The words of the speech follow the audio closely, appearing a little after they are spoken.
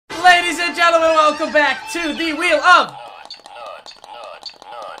ladies and gentlemen, welcome back to the Wheel of...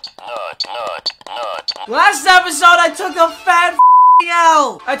 Last episode, I took a fat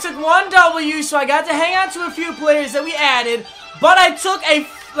L. I took one W, so I got to hang on to a few players that we added, but I took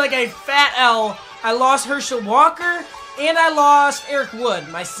a fat L. I lost Herschel Walker, and I lost Eric Wood,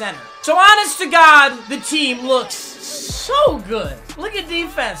 my center. So honest to God, the team looks so good. Look at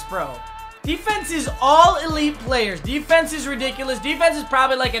defense, bro. Defense is all elite players. Defense is ridiculous. Defense is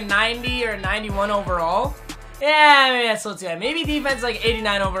probably like a 90 or a 91 overall. Yeah, maybe that's so too. Maybe defense like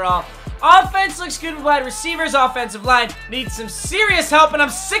 89 overall. Offense looks good with wide receivers. Offensive line needs some serious help, and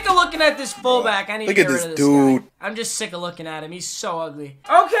I'm sick of looking at this fullback. I need to get rid of this dude. I'm just sick of looking at him. He's so ugly.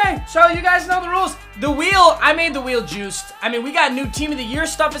 Okay, so you guys know the rules. The wheel, I made the wheel juiced. I mean, we got new Team of the Year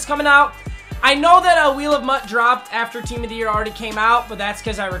stuff is coming out. I know that a Wheel of Mutt dropped after Team of the Year already came out, but that's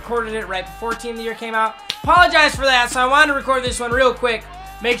because I recorded it right before Team of the Year came out. Apologize for that, so I wanted to record this one real quick.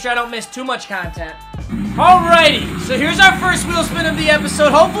 Make sure I don't miss too much content. Alrighty, so here's our first wheel spin of the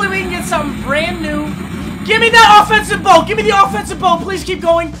episode. Hopefully we can get something brand new. Give me that offensive bow. Give me the offensive bow. Please keep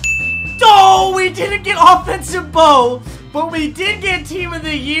going. Oh, we didn't get offensive bow, but we did get Team of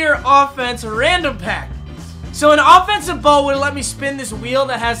the Year offense random pack. So an offensive bow would let me spin this wheel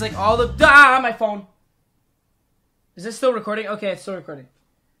that has like all the... my phone. Is this still recording? Okay, it's still recording.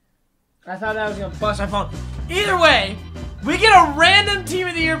 I thought that was going to bust my phone. Either way, we get a random Team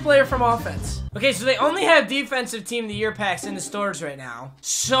of the Year player from offense. Okay, so they only have defensive Team of the Year packs in the stores right now.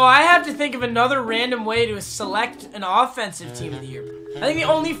 So I have to think of another random way to select an offensive Team of the Year. I think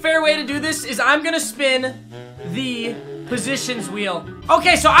the only fair way to do this is I'm going to spin the positions wheel.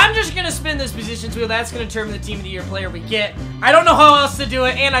 Okay, so I'm just going to spin this positions wheel. That's going to determine the Team of the Year player we get. I don't know how else to do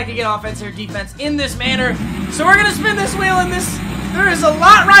it, and I can get offense or defense in this manner. So we're going to spin this wheel in this... There is a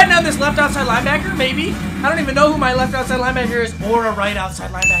lot riding on this left outside linebacker, maybe. I don't even know who my left outside linebacker is, or a right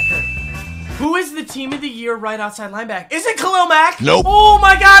outside linebacker. Who is the Team of the Year right outside linebacker? Is it Khalil Mack? Nope. Oh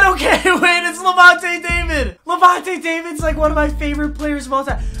my God, okay, wait, it's Lavonte David. Lavonte David's like one of my favorite players of all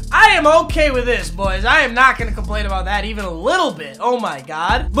time. I am okay with this, boys. I am not going to complain about that even a little bit. Oh my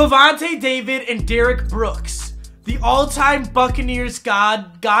God. Lavonte David and Derrick Brooks. The all-time Buccaneers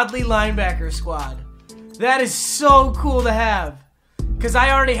godly linebacker squad. That is so cool to have. Because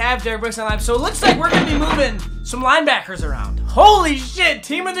I already have Derrick Brooks on line. So it looks like we're going to be moving some linebackers around. Holy shit,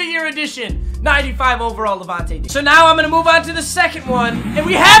 Team of the Year edition. 95 overall Lavonte David. So now I'm going to move on to the second one. And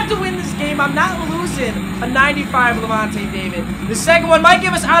we have to win this game. I'm not losing a 95 Lavonte David. The second one might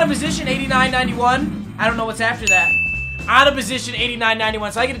give us out of position 89-91. I don't know what's after that. Out of position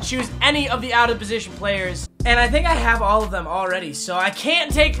 89-91. So I get to choose any of the out of position players. And I think I have all of them already. So I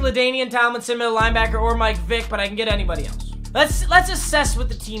can't take LaDainian Tomlinson, middle linebacker, or Mike Vick, but I can get anybody else. Let's assess what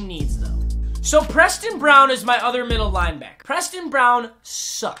the team needs, though. So Preston Brown is my other middle linebacker. Preston Brown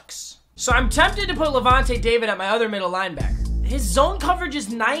sucks. So I'm tempted to put Lavonte David at my other middle linebacker. His zone coverage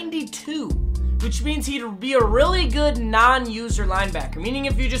is 92, which means he'd be a really good non-user linebacker, meaning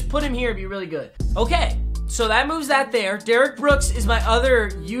if you just put him here, it'd be really good. Okay, so that moves that there. Derrick Brooks is my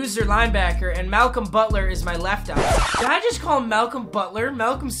other user linebacker, and Malcolm Butler is my left outside. Did I just call him Malcolm Butler?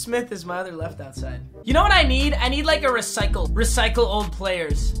 Malcolm Smith is my other left outside. You know what I need? I need like a recycle old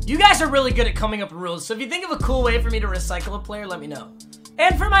players. You guys are really good at coming up with rules, so if you think of a cool way for me to recycle a player, let me know.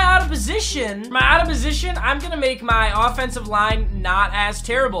 And for my out of position, I'm gonna make my offensive line not as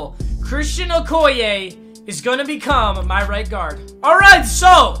terrible. Christian Okoye is gonna become my right guard. All right,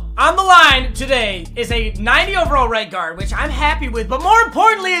 so on the line today is a 90 overall right guard, which I'm happy with, but more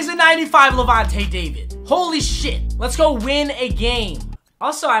importantly is a 95 Lavonte David. Holy shit, let's go win a game.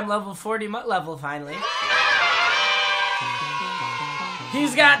 Also, I'm level 40 Mutt level finally.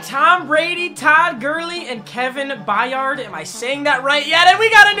 He's got Tom Brady, Todd Gurley, and Kevin Byard. Am I saying that right yet? And we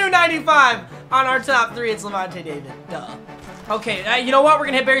got a new 95 on our top three. It's Lavonte David. Duh. Okay, you know what? We're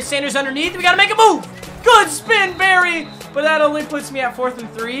going to hit Barry Sanders underneath. We got to make a move. Good spin, Barry. But that only puts me at 4th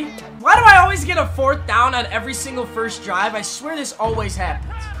and 3. Why do I always get a 4th down on every single first drive? I swear this always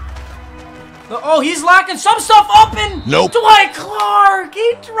happens. Oh, he's locking some stuff open. Nope. Dwight Clark.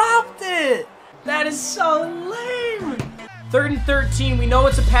 He dropped it. That is so lame. 3rd and 13. We know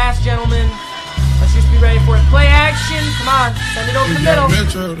it's a pass, gentlemen. Let's just be ready for it. Play action. Come on. Send it over the middle.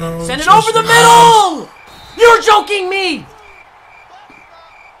 Send it over the middle. You're joking me.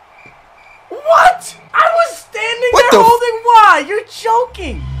 What? I was standing there holding Y. You're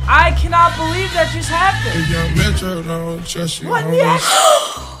joking. I cannot believe that just happened. What the heck?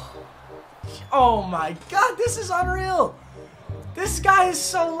 Oh my God, this is unreal. This guy is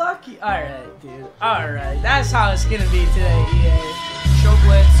so lucky. Alright, dude. Alright, that's how it's gonna be today, EA. Show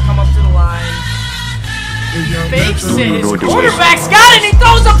blitz, come up to the line. Fakes it. His quarterback's got it. He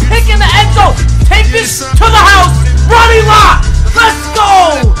throws a pick in the this to the house. Running lock. Let's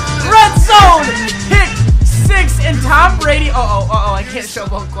go. Red zone. Pick 6 and Tom Brady. Uh-oh. I can't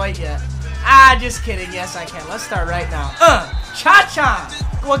showboat quite yet. Ah, just kidding. Yes, I can. Let's start right now. Cha-cha.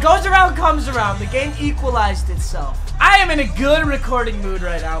 What goes around comes around. The game equalized itself. I am in a good recording mood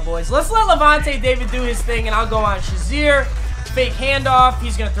right now, boys. Let's let Lavonte David do his thing, and I'll go on Shazier. Fake handoff.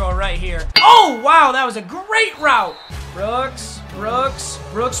 He's going to throw it right here. Oh, wow. That was a great route. Brooks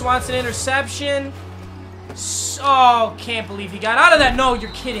wants an interception. Oh, can't believe he got out of that. No,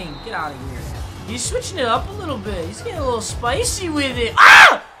 you're kidding. Get out of here. He's switching it up a little bit. He's getting a little spicy with it.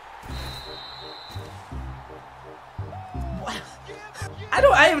 Ah!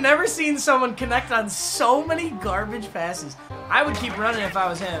 I have never seen someone connect on so many garbage passes. I would keep running if I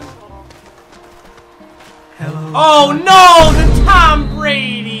was him. Hello. Oh no, the Tom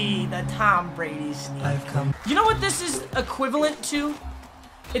Brady. The Tom Brady sneak. You know what this is equivalent to?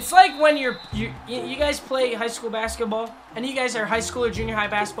 It's like when you guys play high school basketball, and you guys are high school or junior high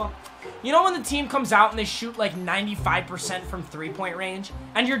basketball. You know when the team comes out and they shoot like 95% from 3-point range,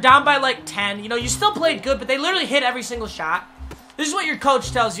 and you're down by like 10. You know, you still played good, but they literally hit every single shot. This is what your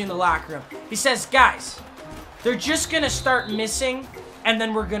coach tells you in the locker room. He says, guys, they're just going to start missing, and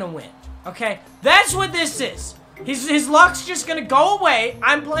then we're going to win. Okay? That's what this is. His luck's just going to go away.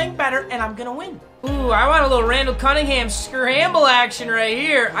 I'm playing better, and I'm going to win. Ooh, I want a little Randall Cunningham scramble action right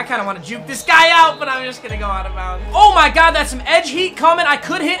here. I kind of want to juke this guy out, but I'm just going to go out of bounds. Oh, my God, that's some edge heat coming. I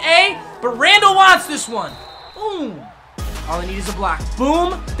could hit A, but Randall wants this one. Boom. All I need is a block.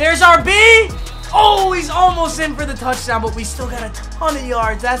 Boom. There's our B. Oh, he's almost in for the touchdown, but we still got a ton of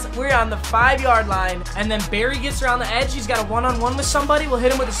yards. We're on the 5-yard line. And then Barry gets around the edge. He's got a one-on-one with somebody. We'll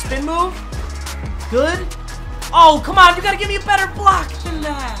hit him with a spin move. Good. Oh, come on. You got to give me a better block than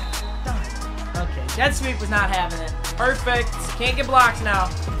that. Okay, jet sweep was not having it. Perfect. Can't get blocked now.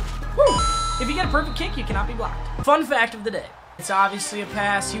 Woo. If you get a perfect kick, you cannot be blocked. Fun fact of the day. It's obviously a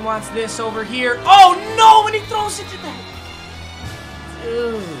pass. He wants this over here. Oh, no, and he throws it to that.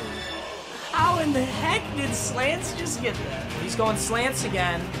 Dude. How in the heck did slants just get there? He's going slants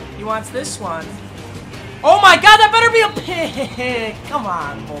again. He wants this one. Oh my God, that better be a pick. Come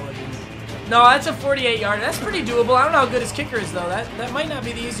on, boys. No, that's a 48-yarder. That's pretty doable. I don't know how good his kicker is, though. That might not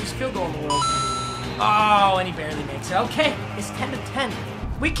be the easiest field goal in the world. Oh, and he barely makes it. Okay, it's 10-10.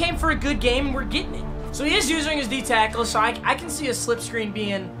 We came for a good game, and we're getting it. So he is using his D tackle, so I can see a slip screen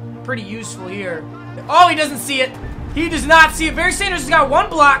being pretty useful here. Oh, he doesn't see it. He does not see it. Barry Sanders has got one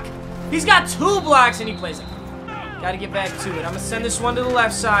block. He's got 2 blocks, and he plays it. Got to get back to it. I'm going to send this one to the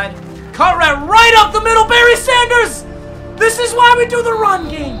left side. Cut route right up the middle, Barry Sanders! This is why we do the run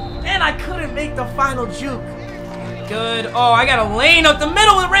game. And I couldn't make the final juke. Good. Oh, I got a lane up the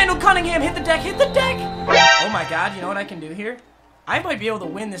middle with Randall Cunningham. Hit the deck, hit the deck. Oh, my God. You know what I can do here? I might be able to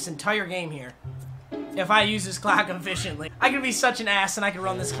win this entire game here if I use this clock efficiently. I can be such an ass, and I can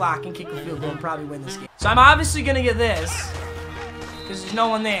run this clock and kick the field goal and probably win this game. So I'm obviously going to get this, because there's no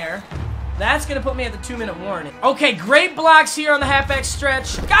one there. That's going to put me at the 2-minute warning. Okay, great blocks here on the halfback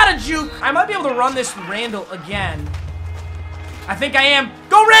stretch. Got a juke. I might be able to run this with Randall again. I think I am.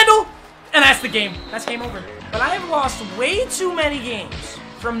 Go, Randall! And that's the game. That's game over. But I have lost way too many games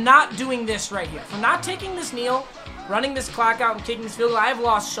from not doing this right here. From not taking this kneel, running this clock out, and kicking this field goal. I have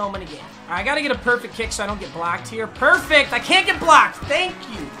lost so many games. All right, I got to get a perfect kick so I don't get blocked here. Perfect. I can't get blocked. Thank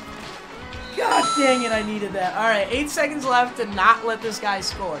you. God dang it, I needed that. All right, 8 seconds left to not let this guy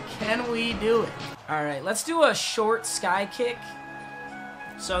score. Can we do it? All right, let's do a short sky kick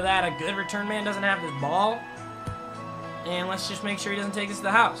so that a good return man doesn't have this ball. And let's just make sure he doesn't take us to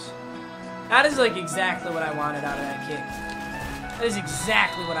the house. That is like exactly what I wanted out of that kick. That is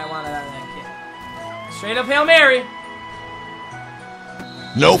exactly what I wanted out of that kick. Straight up Hail Mary.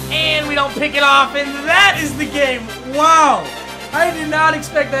 Nope. And we don't pick it off, and that is the game. Wow. I did not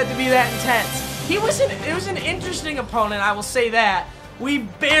expect that to be that intense. It was an interesting opponent, I will say that. We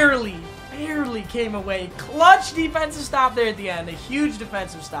barely came away. Clutch defensive stop there at the end. A huge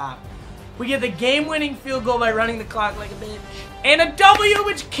defensive stop. We get the game-winning field goal by running the clock like a bitch. And a W,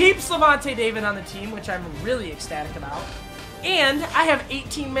 which keeps Lavonte David on the team, which I'm really ecstatic about. And I have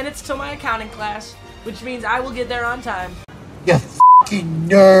 18 minutes till my accounting class, which means I will get there on time. You f***ing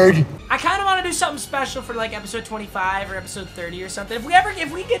nerd. I kind of want to do something special for like episode 25 or episode 30 or something.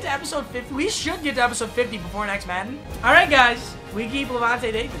 If we get to episode 50, we should get to episode 50 before next Madden. All right, guys, we keep Lavonte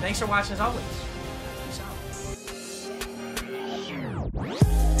David. Thanks for watching as always.